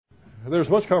There's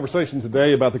much conversation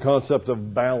today about the concept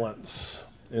of balance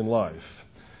in life.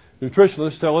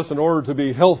 Nutritionists tell us in order to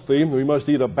be healthy, we must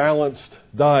eat a balanced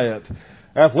diet.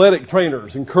 Athletic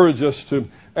trainers encourage us to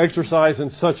exercise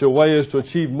in such a way as to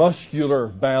achieve muscular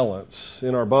balance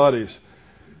in our bodies.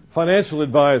 Financial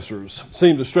advisors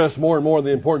seem to stress more and more the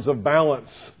importance of balance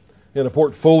in a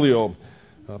portfolio.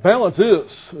 Balance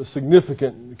is a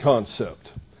significant concept.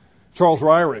 Charles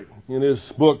Ryrie, in his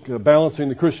book, Balancing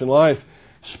the Christian Life,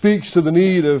 speaks to the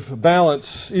need of balance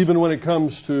even when it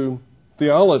comes to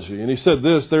theology. And he said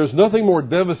this: "There's nothing more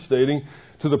devastating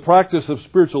to the practice of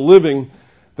spiritual living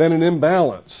than an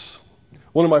imbalance."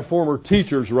 One of my former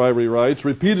teachers, Ryrie writes,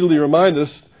 repeatedly reminded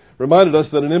us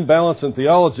that an imbalance in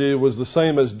theology was the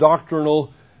same as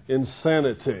doctrinal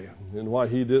insanity. And while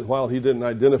he didn't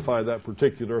identify that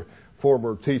particular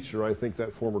former teacher, I think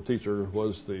that former teacher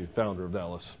was the founder of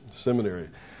Dallas Seminary.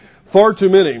 Far too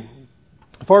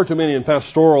many in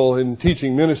pastoral and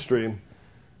teaching ministry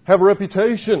have a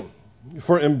reputation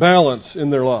for imbalance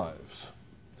in their lives.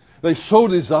 They so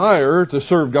desire to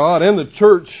serve God and the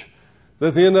church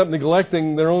that they end up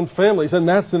neglecting their own families, and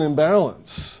that's an imbalance.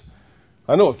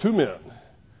 I know of two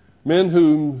men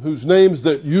whose names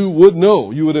that you would know,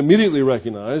 you would immediately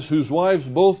recognize, whose wives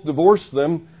both divorced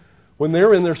them when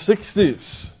they're in their 60s.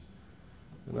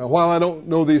 Now, while I don't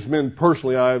know these men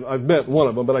personally, I've met one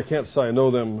of them, but I can't say I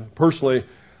know them personally.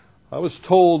 I was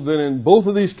told that in both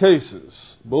of these cases,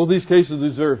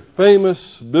 these are famous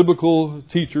biblical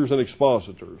teachers and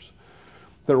expositors.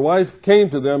 Their wife came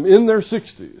to them in their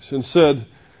 60s and said,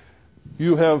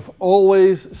 "You have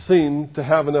always seemed to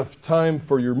have enough time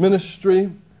for your ministry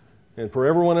and for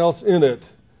everyone else in it,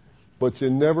 but you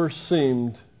never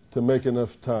seemed to make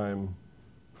enough time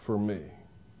for me."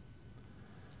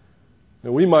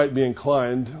 Now, we might be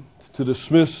inclined to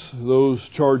dismiss those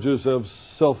charges of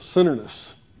self-centeredness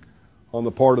on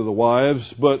the part of the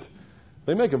wives, but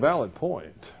they make a valid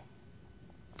point.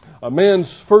 A man's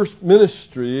first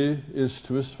ministry is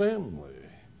to his family.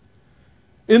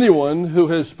 Anyone who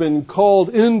has been called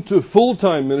into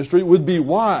full-time ministry would be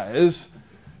wise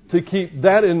to keep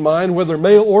that in mind, whether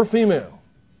male or female.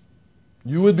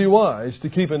 You would be wise to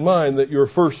keep in mind that your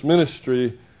first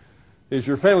ministry is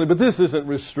your family. But this isn't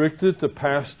restricted to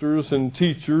pastors and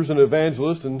teachers and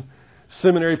evangelists and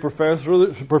seminary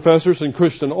professors and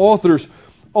Christian authors.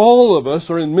 All of us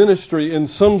are in ministry in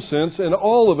some sense, and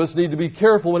all of us need to be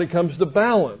careful when it comes to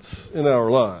balance in our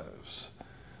lives.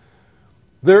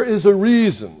 There is a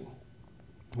reason.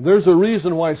 There's a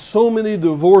reason why so many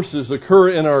divorces occur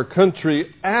in our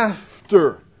country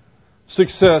after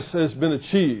success has been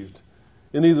achieved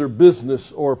in either business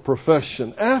or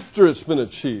profession. After it's been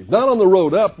achieved. Not on the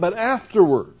road up, but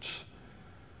afterwards.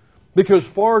 Because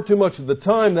far too much of the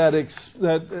time that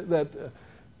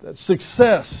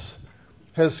success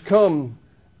has come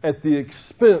at the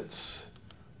expense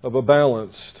of a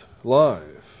balanced life.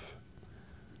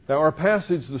 Now, our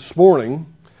passage this morning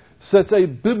sets a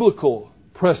biblical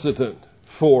precedent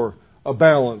for a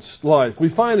balanced life. We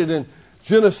find it in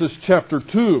Genesis chapter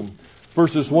 2,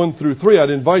 verses 1 through 3. I'd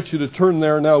invite you to turn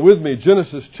there now with me.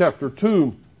 Genesis chapter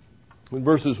 2,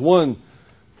 verses 1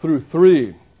 through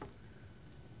 3.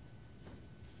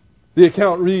 The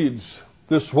account reads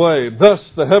this way: "Thus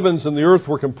the heavens and the earth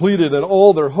were completed, and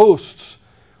all their hosts.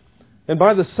 And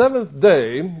by the seventh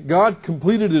day God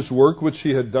completed His work which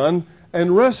He had done,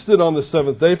 and rested on the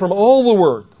seventh day from all the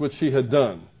work which He had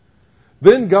done.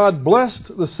 Then God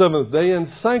blessed the seventh day and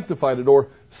sanctified it," or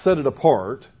set it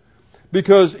apart,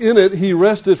 "because in it He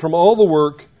rested from all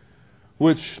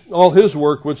His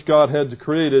work which God had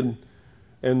created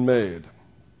and made."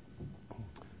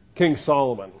 King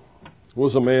Solomon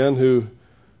was a man who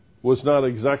was not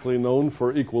exactly known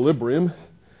for equilibrium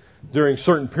during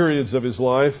certain periods of his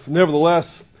life. Nevertheless,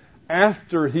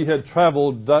 after he had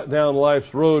traveled down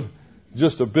life's road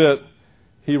just a bit,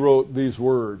 he wrote these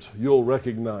words. You'll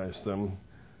recognize them.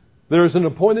 "There is an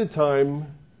appointed time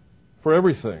for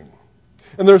everything.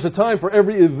 And there's a time for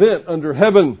every event under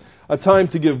heaven, a time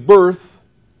to give birth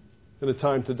and a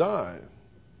time to die,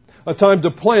 a time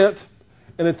to plant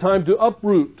and a time to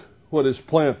uproot what is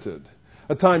planted,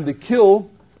 a time to kill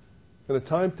and a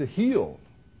time to heal,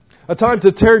 a time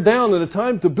to tear down and a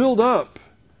time to build up,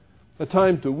 a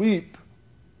time to weep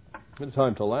and a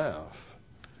time to laugh,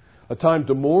 a time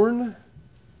to mourn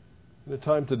and a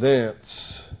time to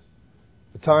dance,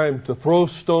 a time to throw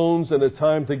stones and a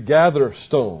time to gather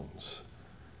stones,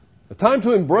 a time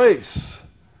to embrace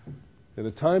and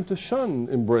a time to shun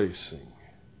embracing,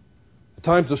 a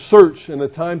time to search and a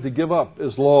time to give up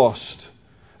as lost,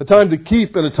 a time to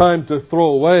keep and a time to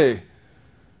throw away,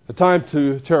 a time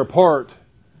to tear apart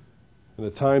and a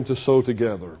time to sew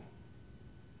together,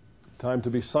 a time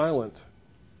to be silent,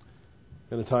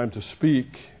 and a time to speak,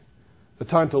 a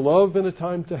time to love and a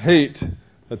time to hate,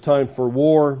 a time for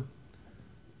war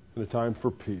and a time for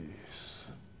peace.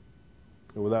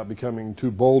 And without becoming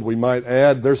too bold, we might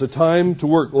add, there's a time to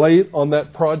work late on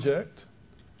that project,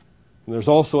 and there's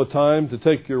also a time to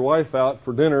take your wife out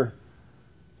for dinner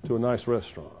to a nice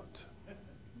restaurant.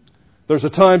 There's a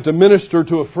time to minister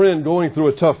to a friend going through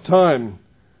a tough time,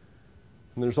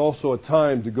 and there's also a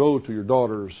time to go to your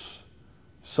daughter's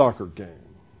soccer game.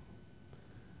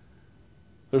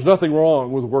 There's nothing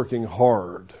wrong with working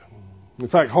hard. In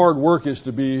fact, hard work is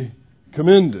to be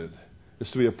commended.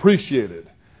 It's to be appreciated.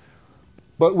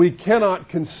 But we cannot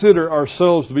consider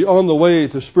ourselves to be on the way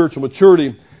to spiritual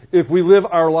maturity if we live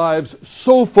our lives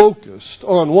so focused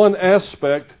on one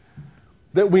aspect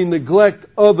that we neglect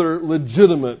other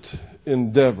legitimate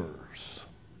endeavors.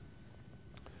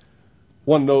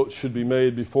 One note should be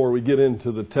made before we get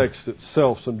into the text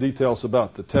itself, some details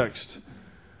about the text.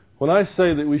 When I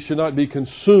say that we should not be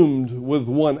consumed with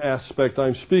one aspect,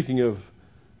 I'm speaking of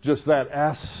just that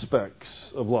aspects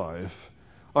of life.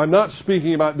 I'm not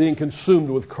speaking about being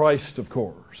consumed with Christ, of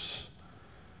course.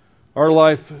 Our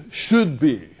life should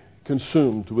be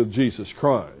consumed with Jesus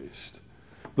Christ.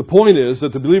 The point is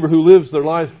that the believer who lives their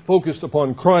life focused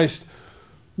upon Christ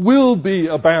will be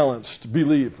a balanced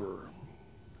believer.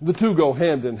 The two go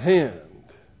hand in hand.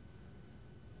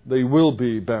 They will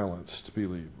be balanced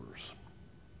believers.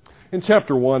 In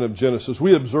chapter 1 of Genesis,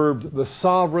 we observed the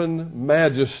sovereign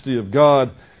majesty of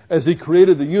God as He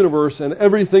created the universe and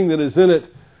everything that is in it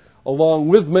along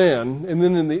with man, and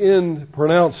then in the end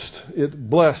pronounced it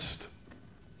blessed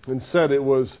and said it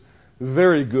was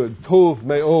very good. Tov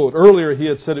me'od. Earlier He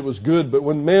had said it was good, but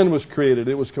when man was created,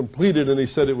 it was completed, and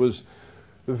He said it was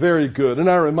very good. And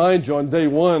I remind you, on day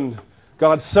 1,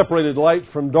 God separated light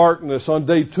from darkness. On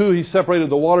day 2, He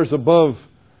separated the waters above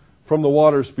from the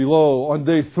waters below. On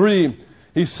day 3,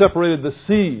 He separated the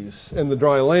seas and the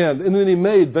dry land. And then He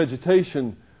made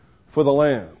vegetation for the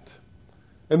land.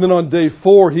 And then on day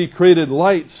 4, He created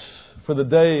lights for the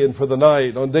day and for the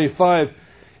night. On day 5,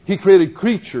 He created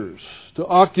creatures to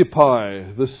occupy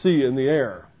the sea and the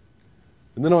air.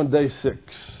 And then on day 6,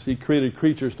 He created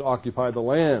creatures to occupy the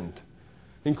land,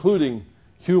 including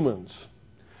humans.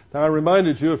 Now, I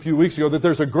reminded you a few weeks ago that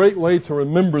there's a great way to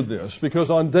remember this, because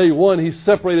on day 1, He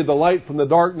separated the light from the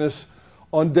darkness.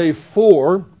 On day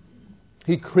 4,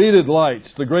 He created lights,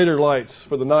 the greater lights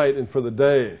for the night and for the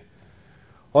day.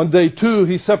 On day 2,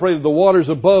 He separated the waters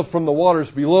above from the waters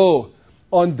below.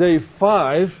 On day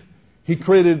 5, He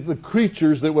created the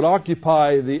creatures that would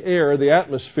occupy the air, the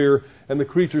atmosphere, and the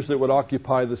creatures that would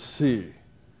occupy the sea.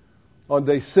 On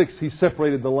day 6, He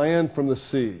separated the land from the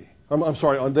sea.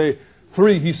 On day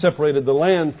 3, He separated the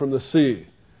land from the sea.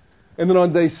 And then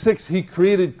on day 6, He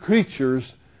created creatures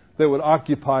that would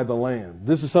occupy the land.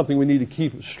 This is something we need to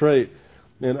keep straight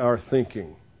in our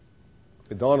thinking.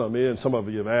 It dawned on me, and some of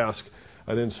you have asked,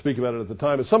 I didn't speak about it at the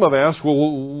time, but some have asked, well,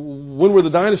 when were the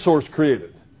dinosaurs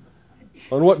created?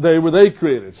 On what day were they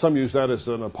created? Some use that as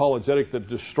an apologetic that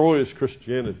destroys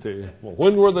Christianity. Well,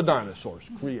 when were the dinosaurs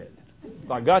created?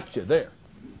 I got you there.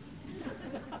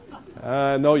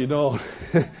 No, you don't.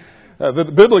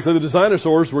 Biblically, the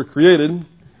dinosaurs were created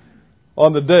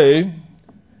on the day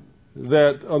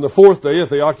that, on the 4th day, if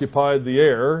they occupied the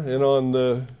air, and on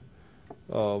the,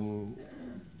 on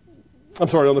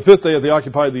the 5th day if they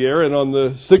occupied the air, and on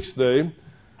the 6th day,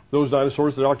 those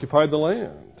dinosaurs that occupied the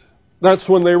land. That's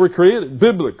when they were created,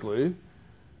 biblically.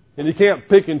 And you can't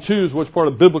pick and choose which part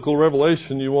of biblical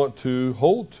revelation you want to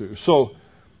hold to. So,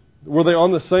 were they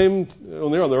on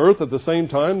the earth at the same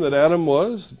time that Adam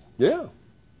was? Yeah,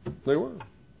 they were.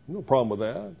 No problem with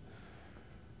that.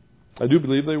 I do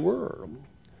believe they were.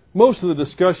 Most of the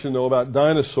discussion, though, about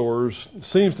dinosaurs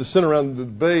seems to center around the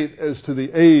debate as to the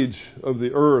age of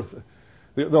the earth.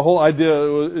 The whole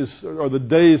idea is, are the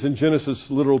days in Genesis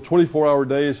literal 24-hour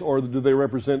days, or do they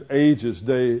represent ages,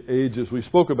 ages? We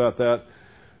spoke about that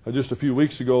just a few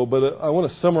weeks ago, but I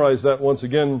want to summarize that once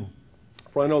again,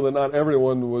 for I know that not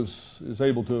everyone is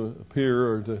able to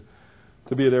appear or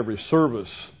to be at every service.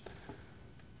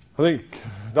 I think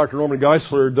Dr. Norman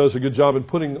Geisler does a good job in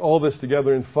putting all this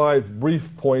together in 5 brief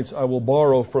points I will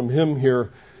borrow from him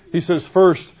here. He says,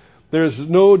 first, there is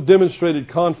no demonstrated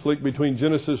conflict between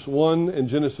Genesis 1 and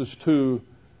Genesis 2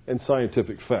 and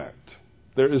scientific fact.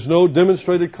 There is no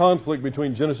demonstrated conflict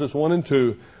between Genesis 1 and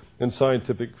 2 and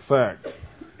scientific fact.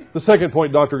 The second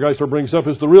point Dr. Geisler brings up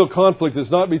is the real conflict is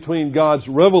not between God's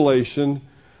revelation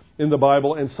in the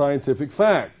Bible and scientific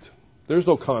fact. There's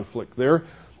no conflict there.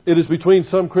 It is between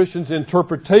some Christians'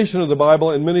 interpretation of the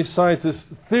Bible and many scientists'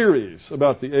 theories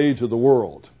about the age of the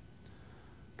world.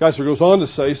 Geisler goes on to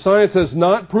say, science has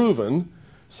not proven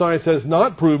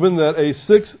that a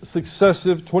 6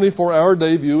 successive 24-hour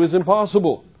day view is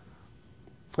impossible.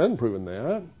 Hasn't proven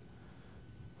that.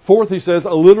 Fourth, he says,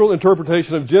 a literal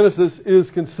interpretation of Genesis is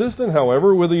consistent,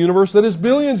 however, with a universe that is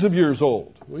billions of years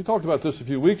old. We talked about this a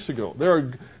few weeks ago.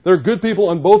 There are good people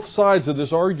on both sides of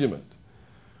this argument.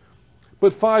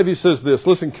 But 5, he says this,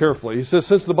 listen carefully. He says,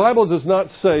 since the Bible does not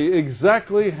say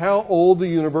exactly how old the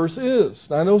universe is.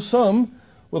 I know some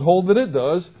would hold that it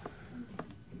does,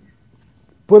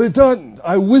 but it doesn't.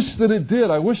 I wish that it did.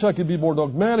 I wish I could be more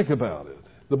dogmatic about it.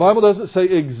 The Bible doesn't say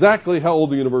exactly how old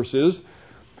the universe is.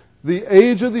 The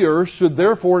age of the earth should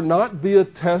therefore not be a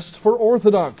test for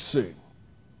orthodoxy,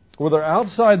 whether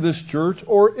outside this church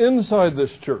or inside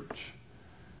this church.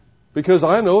 Because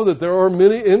I know that there are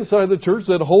many inside the church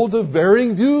that hold to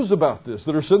varying views about this,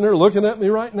 that are sitting there looking at me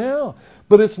right now.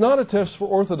 But it's not a test for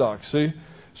orthodoxy,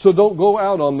 so don't go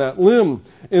out on that limb.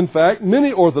 In fact,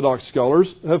 many Orthodox scholars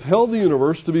have held the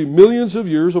universe to be millions of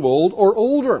years of old or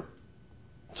older,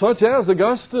 such as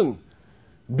Augustine,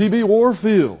 B.B.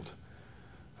 Warfield,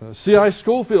 C.I.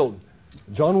 Schofield,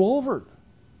 John Walvoord,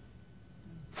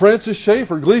 Francis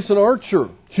Schaeffer, Gleason Archer,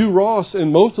 Hugh Ross,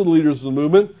 and most of the leaders of the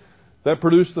movement that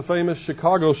produced the famous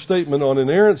Chicago Statement on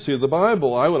Inerrancy of the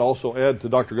Bible. I would also add to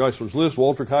Dr. Geisler's list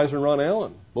Walter Kaiser and Ron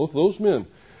Allen. Both of those men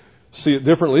see it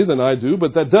differently than I do,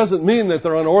 but that doesn't mean that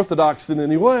they're unorthodox in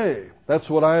any way. That's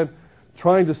what I'm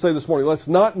trying to say this morning. Let's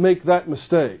not make that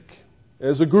mistake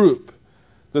as a group,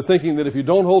 the thinking that if you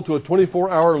don't hold to a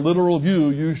 24-hour literal view,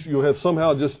 you have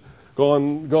somehow just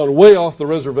gone way off the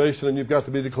reservation and you've got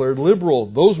to be declared liberal.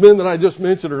 Those men that I just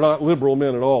mentioned are not liberal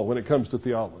men at all when it comes to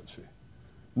theology.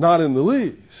 Not in the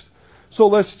least. So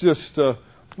let's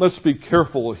be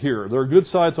careful here. There are good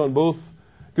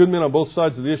men on both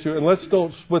sides of the issue, and let's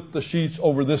don't split the sheets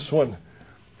over this one.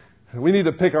 We need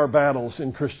to pick our battles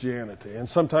in Christianity, and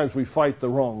sometimes we fight the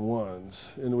wrong ones,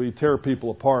 and we tear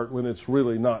people apart when it's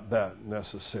really not that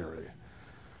necessary.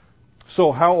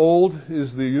 So how old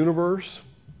is the universe?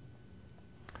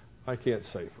 I can't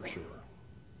say for sure.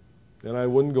 And I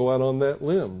wouldn't go out on that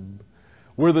limb.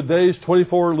 Were the days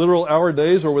 24 literal hour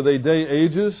days, or were they day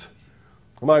ages?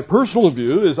 My personal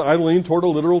view is I lean toward a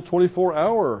literal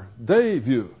 24-hour day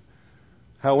view.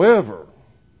 However,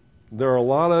 there are a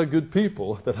lot of good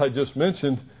people that I just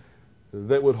mentioned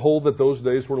that would hold that those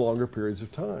days were longer periods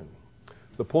of time.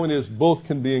 The point is, both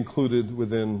can be included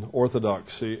within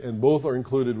orthodoxy, and both are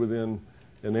included within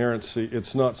inerrancy.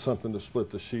 It's not something to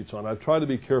split the sheets on. I try to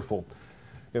be careful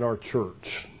in our church.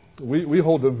 We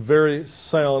hold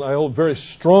I hold very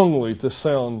strongly to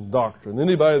sound doctrine.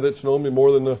 Anybody that's known me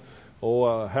more than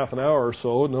half an hour or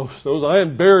so knows I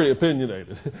am very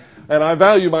opinionated, and I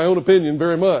value my own opinion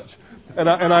very much, and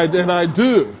I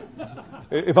do.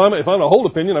 If I'm going to hold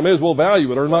opinion, I may as well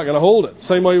value it, or I'm not going to hold it.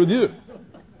 Same way with you,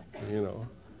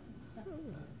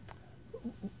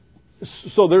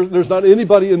 So there's not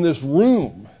anybody in this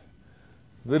room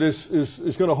that is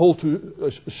going to hold to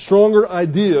a stronger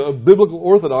idea of biblical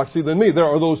orthodoxy than me. There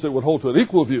are those that would hold to an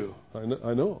equal view.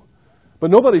 I know.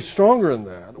 But nobody's stronger in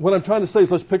that. What I'm trying to say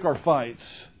is let's pick our fights.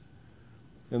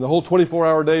 And the whole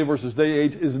 24-hour day versus day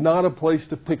age is not a place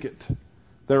to pick it.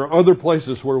 There are other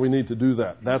places where we need to do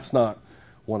that. That's not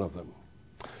one of them.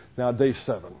 Now, day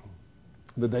 7,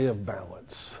 the day of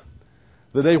balance.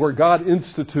 The day where God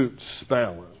institutes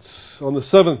balance. On the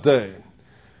 7th day,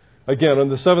 again, on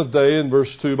the 7th day, in verse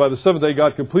 2, by the 7th day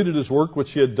God completed His work which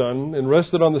He had done, and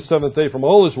rested on the 7th day from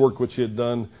all His work which He had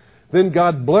done. Then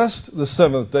God blessed the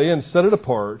 7th day and set it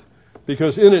apart,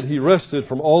 because in it He rested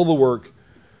from all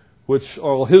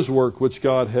His work which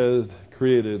God had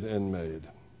created and made.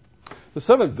 The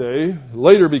 7th day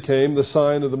later became the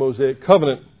sign of the Mosaic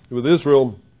covenant with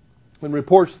Israel, and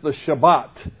reports the Shabbat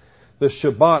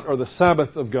or the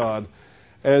Sabbath of God,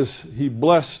 as He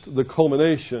blessed the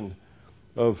culmination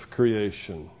of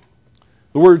creation.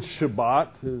 The word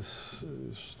Shabbat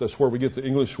that's where we get the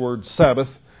English word Sabbath,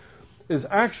 is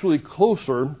actually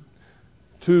closer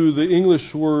to the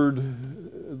English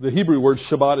word, the Hebrew word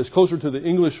Shabbat is closer to the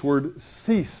English word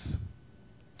cease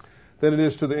than it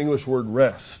is to the English word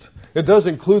rest. It does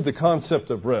include the concept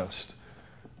of rest,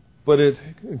 but it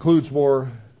includes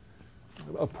more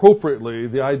appropriately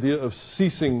the idea of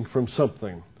ceasing from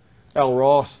something. Al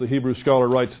Ross, the Hebrew scholar,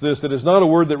 writes this: it is not a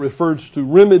word that refers to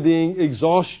remedying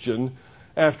exhaustion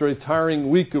after a tiring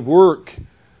week of work.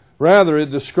 Rather, it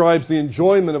describes the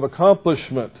enjoyment of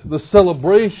accomplishment, the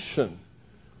celebration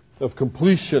of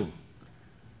completion.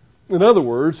 In other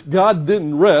words, God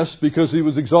didn't rest because He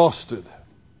was exhausted.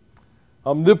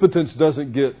 Omnipotence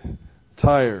doesn't get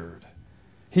tired.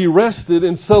 He rested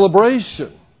in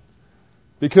celebration.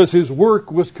 because His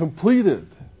work was completed.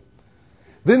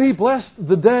 Then He blessed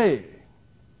the day.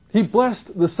 He blessed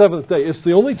the seventh day. It's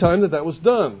the only time that was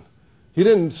done. He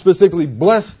didn't specifically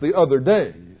bless the other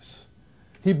days.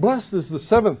 He blesses the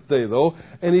seventh day, though,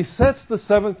 and He sets the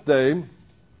seventh day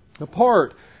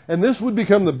apart. And this would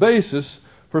become the basis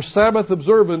for Sabbath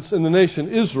observance in the nation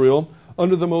Israel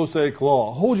under the Mosaic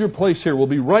Law. Hold your place here. We'll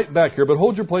be right back here, but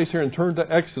hold your place here and turn to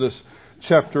Exodus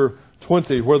chapter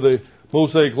 20, where the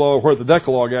Mosaic Law, where the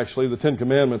Decalogue, actually, the Ten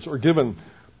Commandments, are given.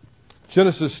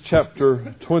 Genesis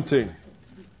chapter 20.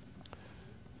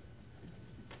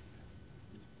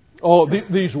 Oh,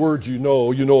 these words you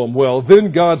know them well.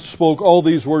 Then God spoke all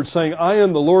these words, saying, I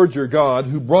am the Lord your God,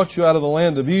 who brought you out of the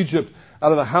land of Egypt,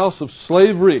 out of the house of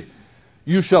slavery.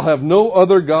 You shall have no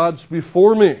other gods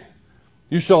before me.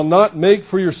 You shall not make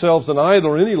for yourselves an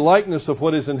idol or any likeness of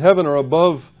what is in heaven or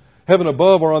above, heaven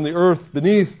above, or on the earth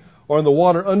beneath, or in the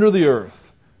water under the earth.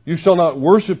 You shall not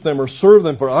worship them or serve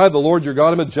them, for I, the Lord your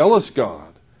God, am a jealous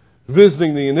God,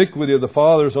 visiting the iniquity of the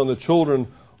fathers on the children,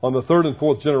 on the third and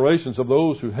fourth generations of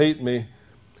those who hate me,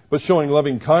 but showing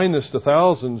loving kindness to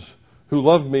thousands who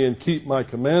love me and keep my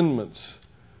commandments.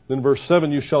 Then verse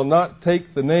 7, you shall not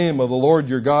take the name of the Lord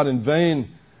your God in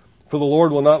vain, for the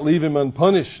Lord will not leave him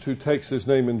unpunished who takes His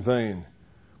name in vain.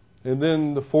 And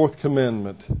then the fourth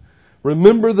commandment,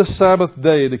 remember the Sabbath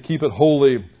day to keep it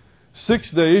holy. 6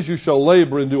 days you shall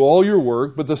labor and do all your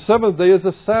work, but the seventh day is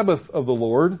a Sabbath of the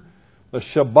Lord, a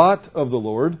Shabbat of the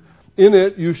Lord. In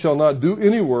it you shall not do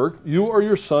any work, you or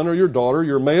your son or your daughter,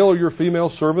 your male or your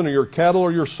female servant, or your cattle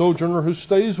or your sojourner who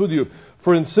stays with you.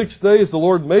 For in 6 days the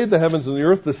Lord made the heavens and the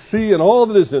earth, the sea and all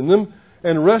that is in them,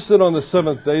 and rested on the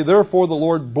seventh day. Therefore the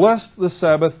Lord blessed the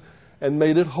Sabbath and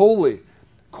made it holy.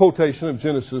 Quotation of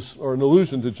Genesis, or an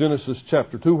allusion to Genesis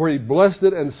chapter 2, where He blessed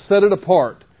it and set it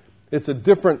apart. It's a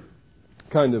different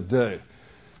kind of day.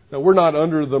 Now, we're not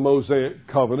under the Mosaic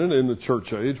covenant in the church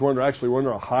age. We're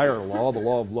under a higher law, the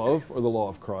law of love, or the law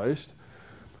of Christ.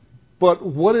 But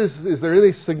is there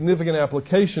any significant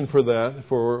application for that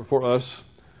for us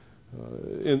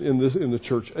in the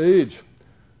church age?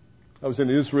 I was in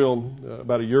Israel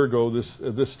about a year ago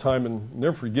at this time, and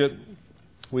never forget,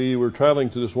 we were traveling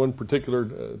to this one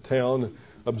particular town,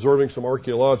 observing some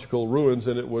archaeological ruins,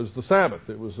 and it was the Sabbath.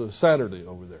 It was a Saturday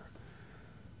over there.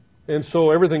 And so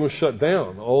everything was shut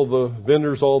down. All the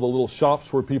vendors, all the little shops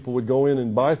where people would go in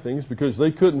and buy things, because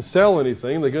they couldn't sell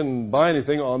anything. They couldn't buy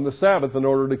anything on the Sabbath in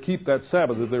order to keep that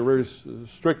Sabbath. That they were very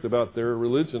strict about their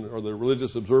religion or their religious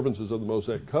observances of the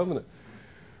Mosaic covenant.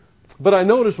 But I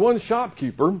noticed one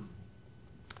shopkeeper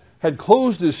had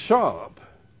closed his shop,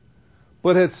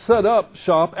 but had set up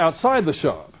shop outside the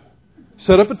shop.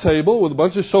 Set up a table with a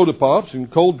bunch of soda pops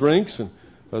and cold drinks and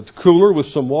a cooler with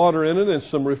some water in it and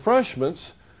some refreshments.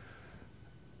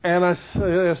 And I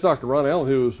asked Dr. Ron Allen,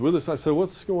 who was with us, I said,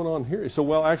 what's going on here? He said,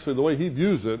 well, actually, the way he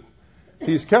views it,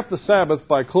 he's kept the Sabbath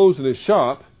by closing his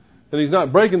shop, and he's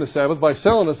not breaking the Sabbath by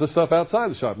selling us the stuff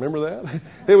outside the shop. Remember that?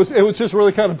 It was just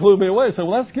really kind of blew me away. I said,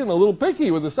 well, that's getting a little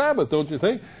picky with the Sabbath, don't you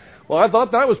think? Well, I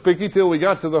thought that was picky till we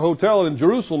got to the hotel in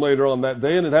Jerusalem later on that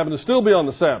day, and it happened to still be on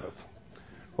the Sabbath.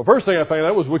 Well, first thing I found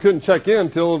out was we couldn't check in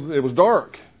till it was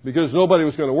dark, because nobody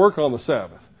was going to work on the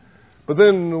Sabbath. But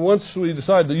then once we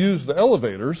decided to use the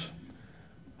elevators,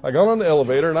 I got on the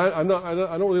elevator, and I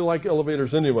don't really like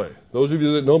elevators anyway. Those of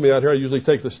you that know me out here, I usually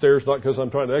take the stairs, not because I'm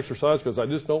trying to exercise, because I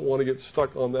just don't want to get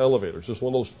stuck on the elevator. It's just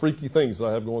one of those freaky things that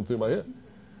I have going through my head.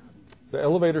 The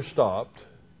elevator stopped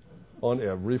on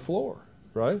every floor,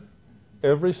 right?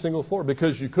 Every single floor,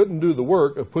 because you couldn't do the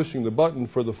work of pushing the button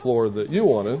for the floor that you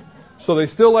wanted. So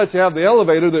they still let you have the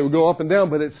elevator that would go up and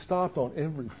down, but it stopped on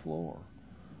every floor.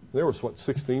 There was,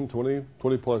 16,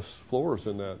 20 plus floors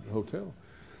in that hotel.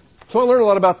 So I learned a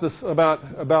lot about this,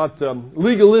 about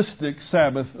legalistic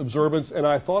Sabbath observance, and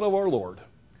I thought of our Lord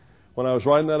when I was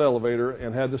riding that elevator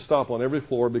and had to stop on every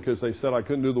floor because they said I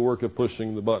couldn't do the work of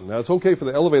pushing the button. Now, it's okay for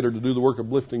the elevator to do the work of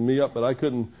lifting me up, but I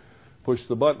couldn't push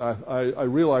the button. I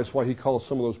realized why He calls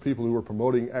some of those people who were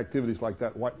promoting activities like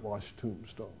that whitewashed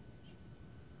tombstones.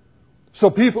 So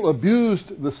people abused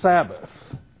the Sabbath.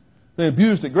 They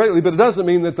abused it greatly, but it doesn't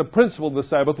mean that the principle of the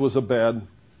Sabbath was a bad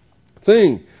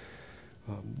thing.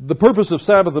 The purpose of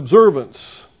Sabbath observance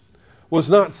was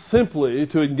not simply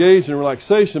to engage in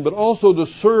relaxation, but also to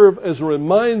serve as a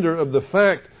reminder of the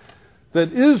fact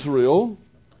that Israel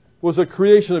was a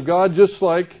creation of God, just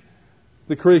like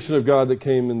the creation of God that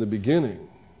came in the beginning.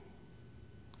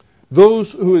 Those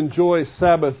who enjoy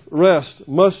Sabbath rest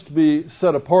must be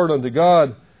set apart unto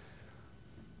God,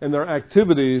 and their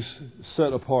activities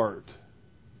set apart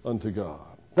unto God.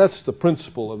 That's the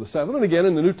principle of the Sabbath. And again,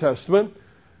 in the New Testament,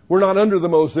 We're not under the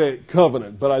Mosaic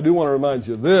covenant, but I do want to remind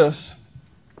you of this.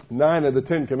 9 of the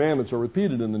 10 commandments are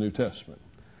repeated in the New Testament.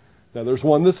 Now, there's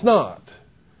one that's not.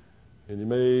 And you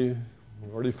may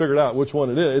have already figured out which one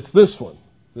it is. It's this one.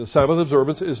 The Sabbath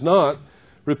observance is not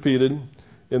repeated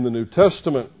in the New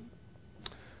Testament.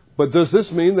 But does this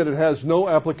mean that it has no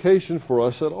application for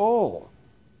us at all?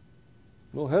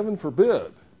 Well, heaven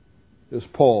forbid, as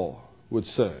Paul would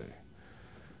say.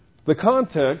 The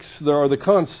context, or the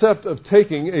concept of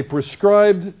taking a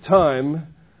prescribed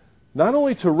time not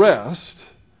only to rest,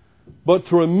 but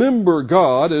to remember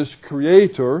God as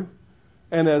Creator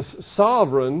and as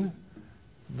Sovereign,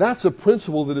 that's a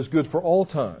principle that is good for all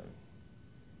time.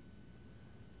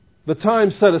 The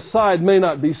time set aside may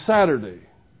not be Saturday,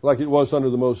 like it was under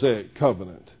the Mosaic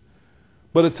covenant,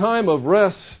 but a time of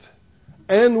rest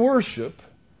and worship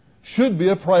should be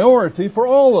a priority for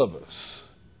all of us.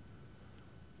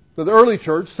 Now, the early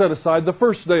church set aside the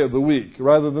first day of the week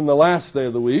rather than the last day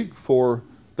of the week for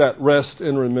that rest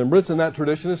and remembrance, and that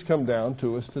tradition has come down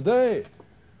to us today.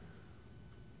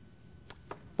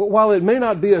 But while it may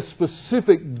not be a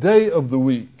specific day of the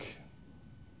week,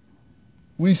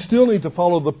 we still need to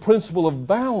follow the principle of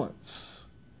balance.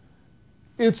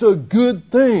 It's a good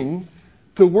thing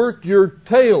to work your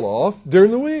tail off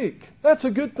during the week. That's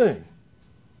a good thing.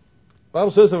 The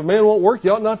Bible says if a man won't work, he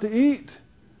ought not to eat.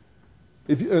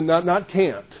 If you, not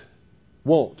can't,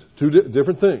 won't. Two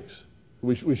different things.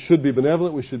 We should be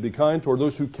benevolent, we should be kind toward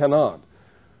those who cannot.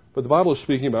 But the Bible is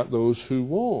speaking about those who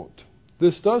won't.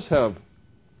 This does have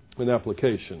an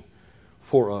application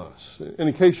for us. And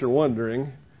in case you're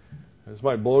wondering, this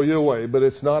might blow you away, but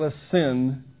it's not a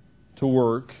sin to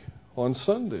work on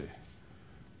Sunday.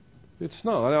 It's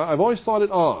not. I've always thought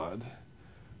it odd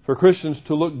for Christians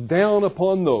to look down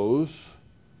upon those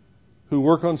who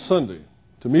work on Sunday,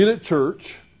 to meet at church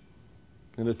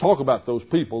and to talk about those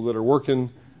people that are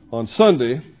working on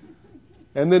Sunday,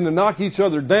 and then to knock each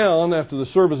other down after the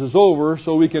service is over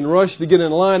so we can rush to get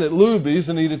in line at Luby's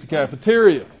and eat at the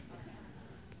cafeteria.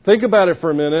 Think about it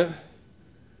for a minute.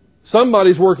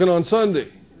 Somebody's working on Sunday.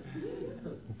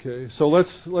 Okay, so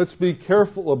let's be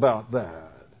careful about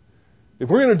that. If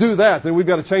we're going to do that, then we've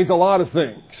got to change a lot of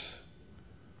things.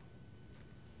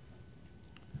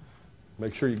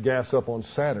 Make sure you gas up on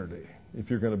Saturday if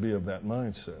you're going to be of that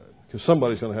mindset. Because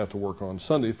somebody's going to have to work on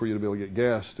Sunday for you to be able to get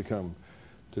gas to come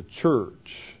to church.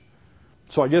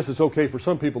 So I guess it's okay for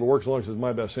some people to work as long as it's in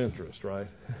my best interest, right?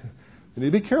 You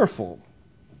need to be careful.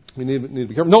 We need to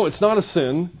be careful. No, it's not a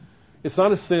sin. It's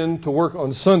not a sin to work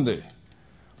on Sunday.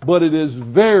 But it is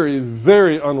very,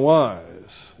 very unwise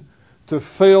to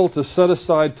fail to set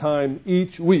aside time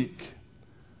each week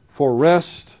for rest,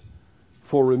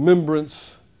 for remembrance,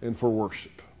 and for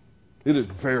worship. It is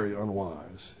very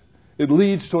unwise. It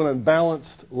leads to an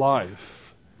unbalanced life,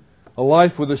 a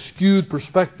life with a skewed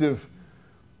perspective,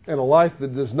 and a life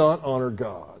that does not honor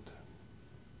God.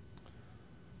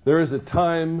 There is a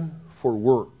time for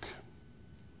work,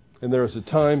 and there is a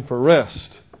time for rest,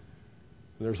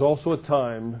 and there's also a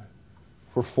time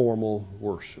for formal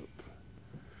worship.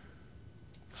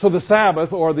 So the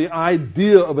Sabbath, or the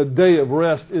idea of a day of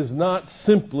rest, is not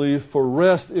simply for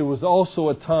rest. It was also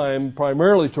a time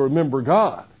primarily to remember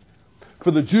God.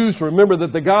 For the Jews to remember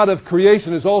that the God of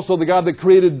creation is also the God that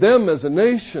created them as a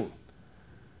nation.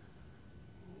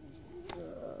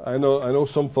 I know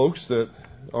some folks that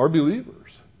are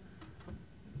believers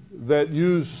that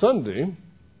use Sunday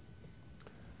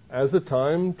as a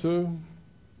time to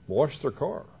wash their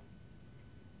car.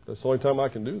 That's the only time I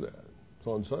can do that. It's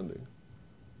on Sunday.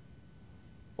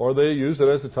 Or they use it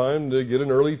as a time to get an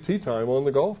early tea time on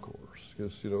the golf course.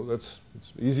 Because,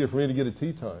 it's easier for me to get a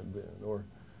tea time then.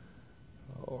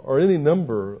 Or any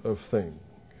number of things.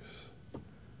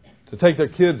 To take their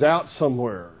kids out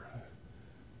somewhere.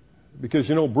 Because,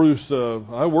 Bruce,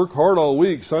 I work hard all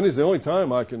week. Sunday's the only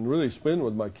time I can really spend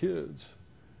with my kids.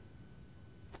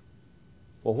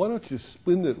 Well, why don't you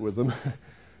spend it with them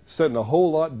setting a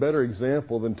whole lot better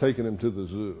example than taking them to the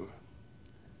zoo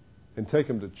and take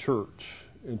them to church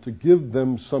and to give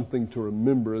them something to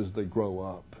remember as they grow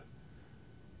up.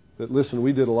 That, listen,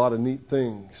 we did a lot of neat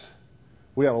things.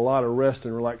 We had a lot of rest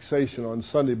and relaxation on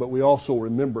Sunday, but we also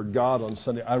remembered God on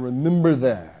Sunday. I remember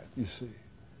that, you see.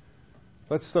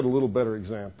 Let's set a little better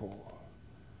example.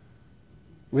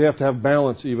 We have to have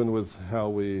balance even with how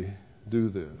we do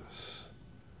this.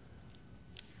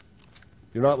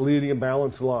 You're not leading a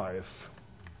balanced life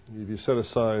if you set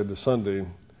aside the Sunday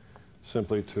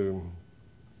simply to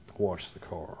wash the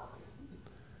car.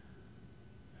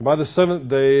 And by the seventh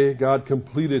day, God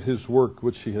completed His work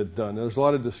which He had done. There's a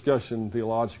lot of discussion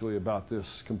theologically about this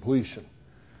completion.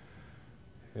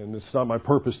 And it's not my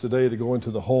purpose today to go into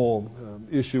the whole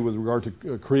issue with regard to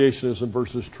creationism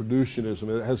versus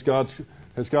traditionism.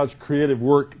 Has God's creative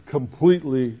work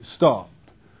completely stopped?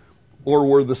 Or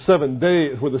were the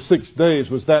 6 days,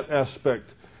 was that aspect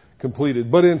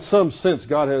completed? But in some sense,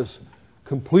 God has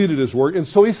completed His work. And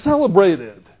so He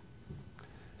celebrated.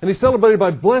 And He celebrated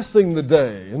by blessing the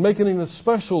day and making it a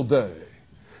special day.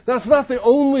 Now, it's not the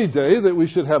only day that we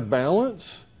should have balance.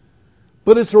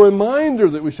 But it's a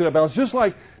reminder that we should have balance. Just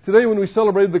like today when we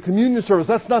celebrated the communion service,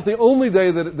 that's not the only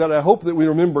day that I hope that we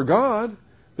remember God,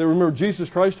 that we remember Jesus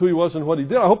Christ, who He was and what He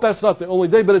did. I hope that's not the only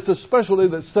day, but it's a special day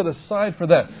that's set aside for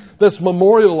that, that's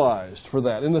memorialized for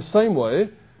that. In the same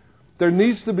way, there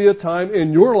needs to be a time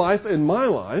in your life, in my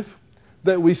life,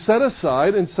 that we set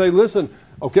aside and say, listen,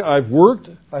 okay, I've worked,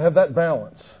 I have that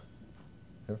balance.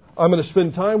 I'm going to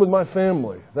spend time with my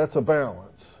family. That's a balance.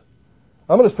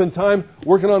 I'm going to spend time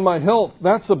working on my health.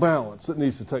 That's a balance that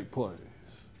needs to take place.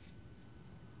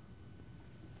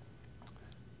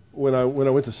 When I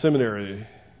went to seminary,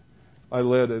 I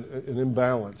led an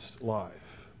imbalanced life.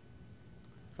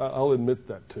 I'll admit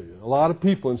that to you. A lot of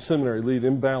people in seminary lead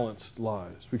imbalanced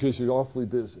lives because you're awfully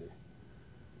busy.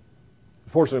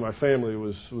 Fortunately, my family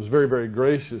was very, very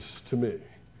gracious to me,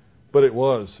 but it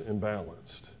was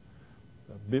imbalanced.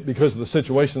 Because of the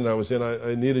situation that I was in,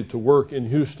 I needed to work in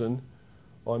Houston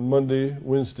on Monday,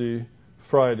 Wednesday,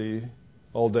 Friday,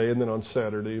 all day, and then on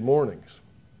Saturday mornings.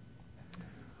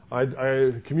 I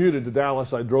commuted to Dallas.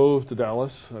 I drove to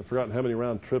Dallas. I've forgotten how many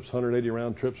round trips, 180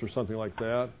 round trips or something like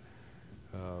that.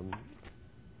 I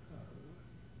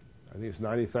think it's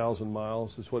 90,000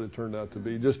 miles is what it turned out to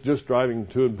be. Just driving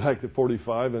to and back at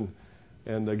 45,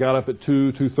 and I got up at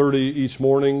 2:30 each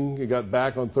morning. I got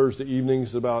back on Thursday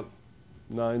evenings about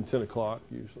 9, 10 o'clock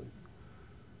usually.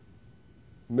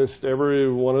 Missed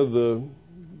every one of the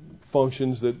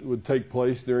functions that would take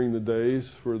place during the days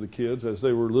for the kids as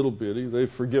they were little bitty.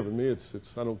 They've forgiven me.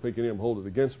 I don't think any of them hold it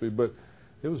against me, but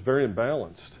it was very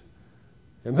imbalanced.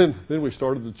 And then we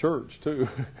started the church too.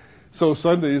 So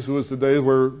Sundays was the day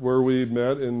where we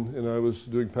met and I was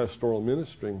doing pastoral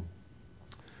ministry.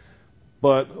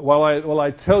 But while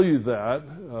I tell you that,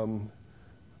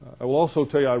 I will also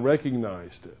tell you I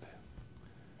recognized it.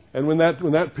 And when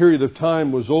that period of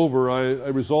time was over, I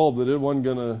resolved that it wasn't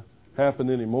going to happen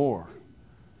anymore.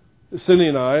 Cindy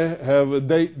and I have a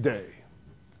date day.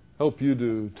 Hope you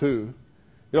do too.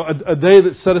 You know, a day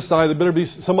that's set aside.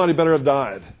 Somebody better have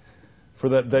died for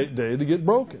that date day to get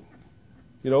broken.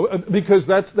 You know, because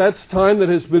that's time that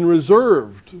has been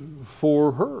reserved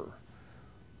for her.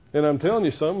 And I'm telling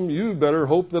you something. You better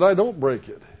hope that I don't break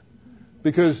it.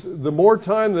 Because the more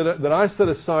time that I set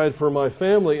aside for my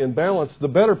family in balance, the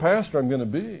better pastor I'm going to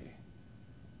be.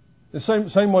 The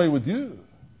same way with you.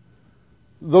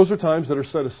 Those are times that are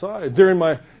set aside. During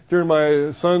my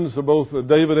sons, both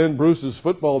David and Bruce's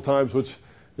football times, which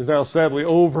is now sadly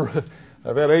over.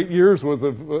 I've had 8 years worth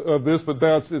of this, but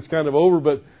now it's kind of over.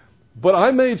 But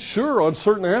I made sure on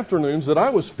certain afternoons that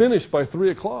I was finished by 3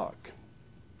 o'clock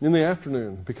in the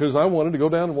afternoon because I wanted to go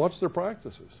down and watch their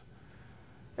practices.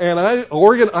 And I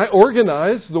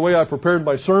organized the way I prepared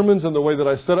my sermons and the way that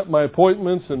I set up my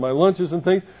appointments and my lunches and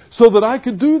things so that I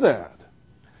could do that.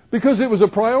 Because it was a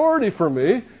priority for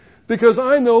me, because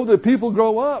I know that people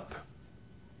grow up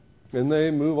and they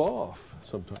move off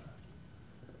sometimes.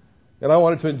 And I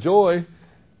wanted to enjoy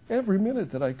every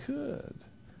minute that I could.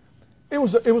 It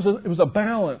was a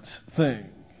balance thing.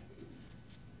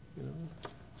 You know?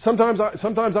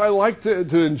 Sometimes I like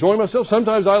to enjoy myself.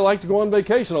 Sometimes I like to go on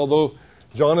vacation, although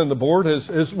John and the board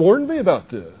has warned me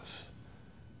about this.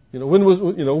 When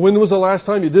was the last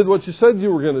time you did what you said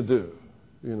you were going to do?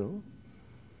 You know.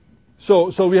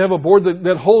 So we have a board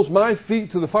that holds my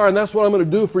feet to the fire, and that's what I'm going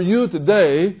to do for you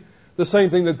today. The same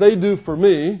thing that they do for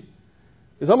me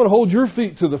is I'm going to hold your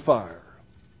feet to the fire.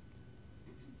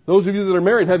 Those of you that are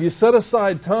married, have you set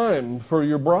aside time for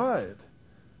your bride?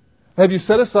 Have you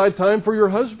set aside time for your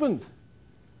husband?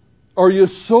 Are you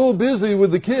so busy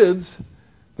with the kids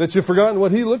that you've forgotten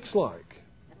what he looks like?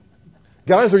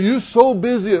 Guys, are you so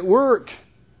busy at work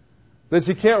that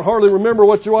you can't hardly remember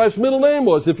what your wife's middle name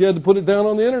was if you had to put it down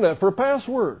on the internet for a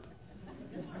password?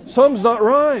 Something's not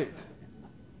right.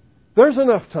 There's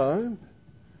enough time.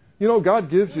 You know, God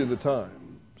gives you the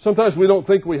time. Sometimes we don't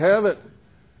think we have it.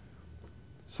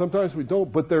 Sometimes we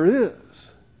don't, but there is.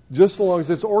 Just as long as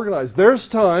it's organized. There's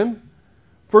time,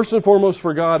 first and foremost,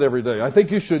 for God every day. I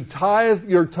think you should tithe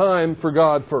your time for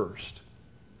God first.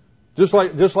 Just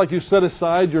like you set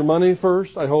aside your money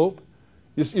first, I hope.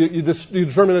 You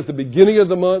determine at the beginning of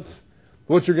the month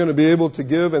what you're going to be able to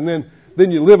give, and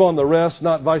then you live on the rest,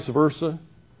 not vice versa.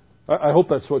 I hope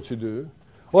that's what you do.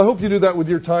 Well, I hope you do that with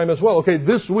your time as well. Okay,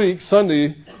 this week,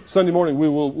 Sunday morning,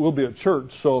 we'll be at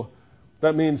church. So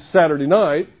that means Saturday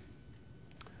night,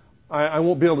 I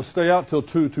won't be able to stay out till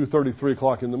 2:30, 3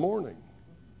 o'clock in the morning.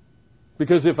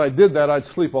 Because if I did that, I'd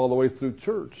sleep all the way through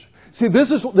church. See, this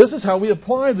is how we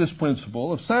apply this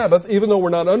principle of Sabbath. Even though we're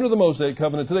not under the Mosaic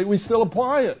covenant today, we still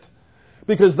apply it.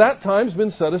 Because that time's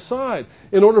been set aside.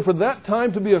 In order for that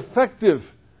time to be effective,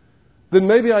 then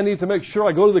maybe I need to make sure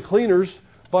I go to the cleaners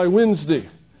by Wednesday,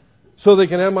 so they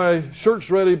can have my shirts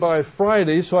ready by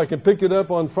Friday, so I can pick it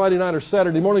up on Friday night or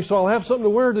Saturday morning, so I'll have something to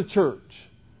wear to church.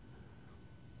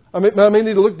 I may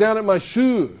need to look down at my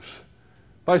shoes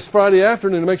by Friday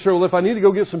afternoon to make sure, well, if I need to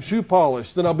go get some shoe polish,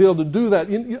 then I'll be able to do that.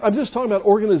 I'm just talking about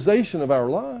organization of our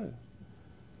lives.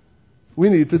 We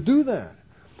need to do that.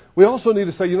 We also need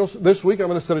to say, this week I'm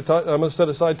going to set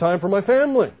aside time for my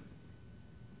family,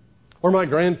 or my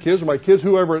grandkids, or my kids,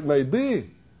 whoever it may be.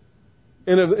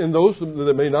 And those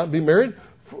that may not be married,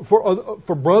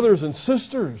 for brothers and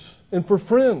sisters, and for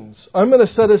friends. I'm going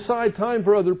to set aside time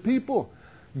for other people.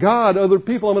 Other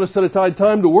people, I'm going to set aside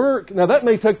time to work. Now, that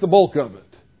may take the bulk of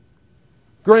it.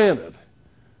 Granted,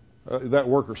 that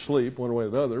work or sleep, one way or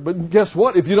the other. But guess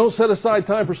what? If you don't set aside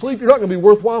time for sleep, you're not going to be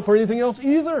worthwhile for anything else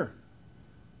either.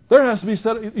 There has to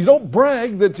be you don't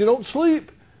brag that you don't sleep.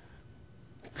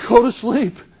 Go to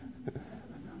sleep.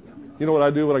 You know what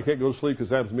I do when I can't go to sleep,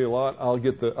 because it happens to me a lot?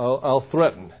 I'll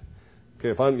threaten. Okay,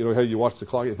 if I'm, how you watch the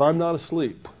clock. If I'm not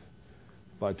asleep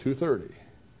by 2:30,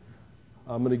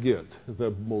 I'm going to get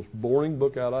the most boring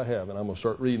book out I have, and I'm going to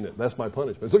start reading it. That's my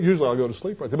punishment. So usually I'll go to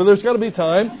sleep right there. But there's got to be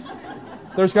time.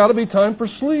 There's got to be time for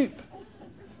sleep.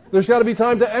 There's got to be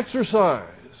time to exercise.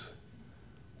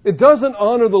 It doesn't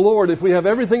honor the Lord if we have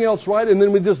everything else right and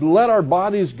then we just let our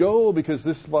bodies go because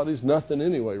this body's nothing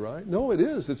anyway, right? No, it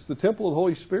is. It's the temple of the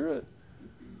Holy Spirit.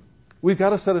 We've got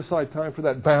to set aside time for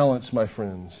that balance, my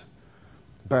friends.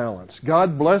 Balance.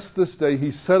 God blessed this day.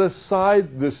 He set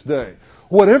aside this day.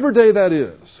 Whatever day that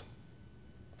is.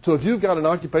 So if you've got an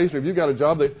occupation, if you've got a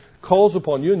job that calls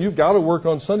upon you and you've got to work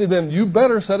on Sunday, then you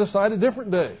better set aside a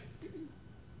different day.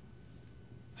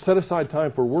 Set aside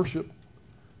time for worship.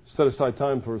 Set aside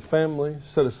time for family.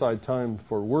 Set aside time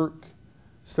for work.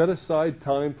 Set aside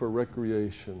time for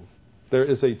recreation. There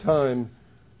is a time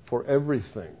for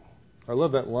everything. I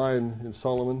love that line in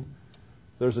Solomon.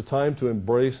 There's a time to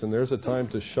embrace and there's a time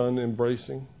to shun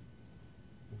embracing.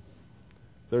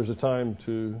 There's a time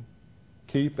to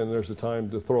keep and there's a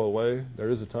time to throw away. There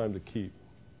is a time to keep.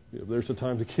 There's a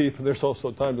time to keep and there's also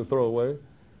a time to throw away.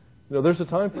 There's a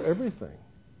time for everything.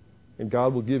 And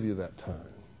God will give you that time.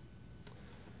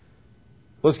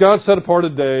 Thus God set apart a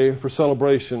day for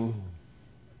celebration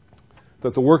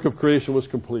that the work of creation was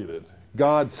completed.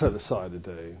 God set aside a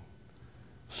day.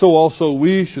 So also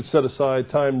we should set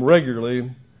aside time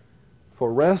regularly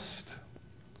for rest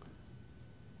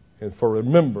and for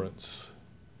remembrance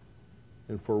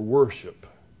and for worship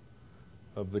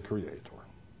of the Creator.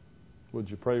 Would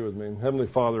you pray with me?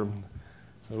 Heavenly Father,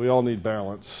 we all need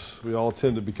balance. We all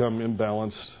tend to become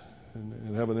imbalanced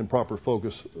and have an improper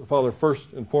focus. Father, first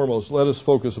and foremost, let us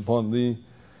focus upon Thee,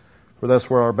 for that's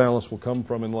where our balance will come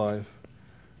from in life.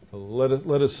 Let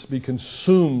us be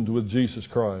consumed with Jesus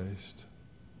Christ,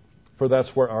 for that's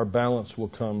where our balance will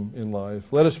come in life.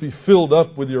 Let us be filled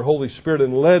up with Your Holy Spirit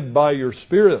and led by Your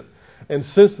Spirit and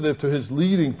sensitive to His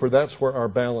leading, for that's where our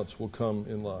balance will come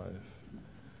in life.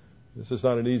 This is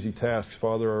not an easy task,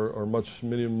 Father, or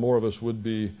many more of us would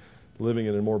be living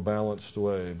in a more balanced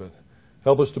way, but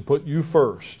help us to put You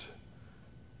first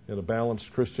in a balanced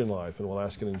Christian life, and we'll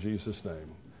ask it in Jesus'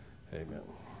 name. Amen.